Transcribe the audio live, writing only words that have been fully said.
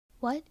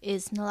What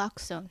is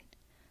naloxone?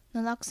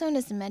 Naloxone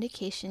is a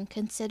medication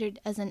considered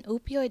as an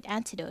opioid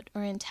antidote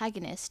or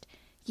antagonist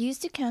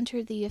used to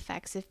counter the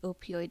effects of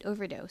opioid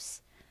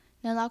overdose.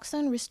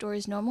 Naloxone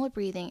restores normal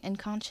breathing and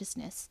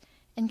consciousness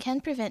and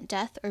can prevent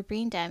death or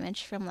brain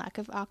damage from lack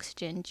of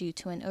oxygen due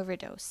to an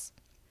overdose.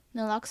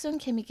 Naloxone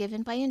can be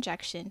given by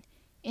injection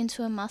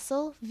into a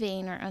muscle,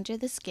 vein, or under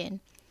the skin,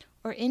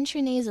 or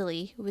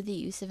intranasally with the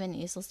use of a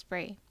nasal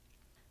spray.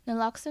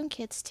 Naloxone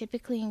kits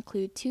typically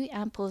include 2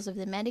 ampoules of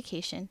the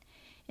medication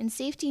and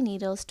safety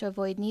needles to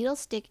avoid needle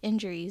stick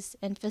injuries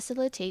and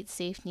facilitate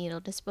safe needle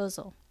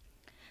disposal.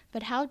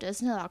 But how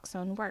does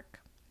naloxone work?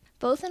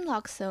 Both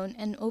naloxone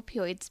and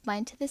opioids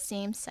bind to the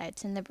same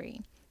sites in the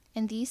brain,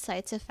 and these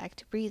sites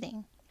affect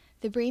breathing.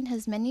 The brain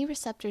has many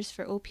receptors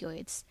for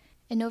opioids.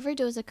 An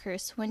overdose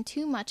occurs when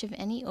too much of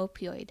any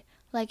opioid,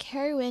 like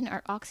heroin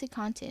or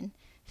OxyContin,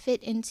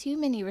 fit in too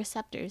many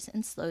receptors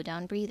and slow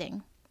down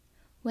breathing.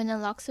 When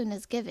naloxone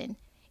is given,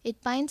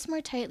 it binds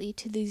more tightly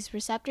to these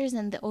receptors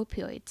than the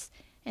opioids,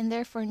 and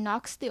therefore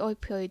knocks the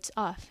opioids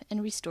off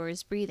and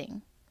restores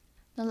breathing.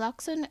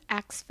 Naloxone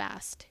acts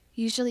fast,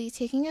 usually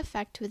taking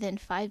effect within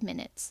 5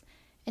 minutes,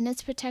 and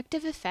its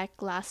protective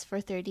effect lasts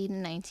for 30 to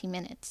 90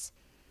 minutes.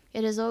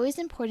 It is always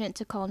important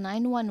to call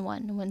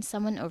 911 when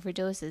someone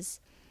overdoses.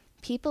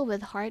 People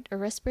with heart or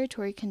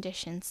respiratory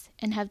conditions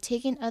and have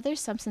taken other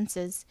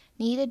substances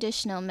need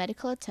additional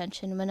medical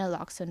attention when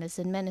naloxone is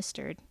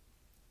administered.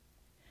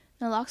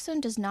 Naloxone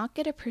does not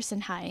get a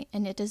person high,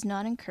 and it does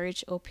not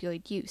encourage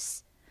opioid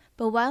use.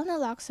 But while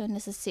naloxone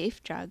is a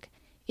safe drug,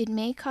 it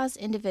may cause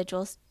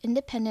individuals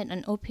independent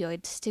on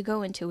opioids to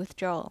go into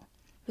withdrawal.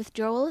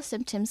 Withdrawal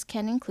symptoms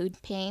can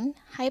include pain,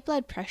 high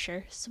blood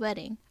pressure,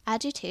 sweating,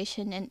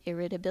 agitation, and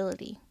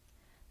irritability.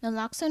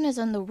 Naloxone is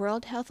on the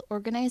World Health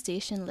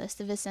Organization list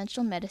of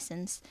essential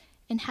medicines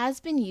and has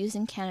been used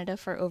in Canada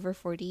for over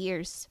 40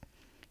 years.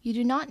 You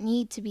do not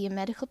need to be a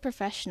medical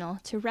professional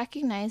to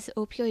recognize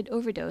opioid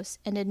overdose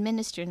and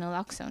administer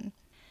naloxone.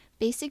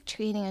 Basic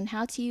training on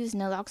how to use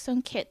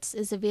naloxone kits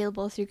is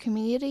available through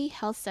community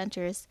health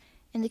centers,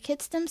 and the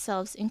kits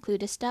themselves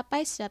include a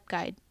step-by-step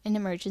guide in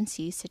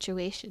emergency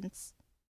situations.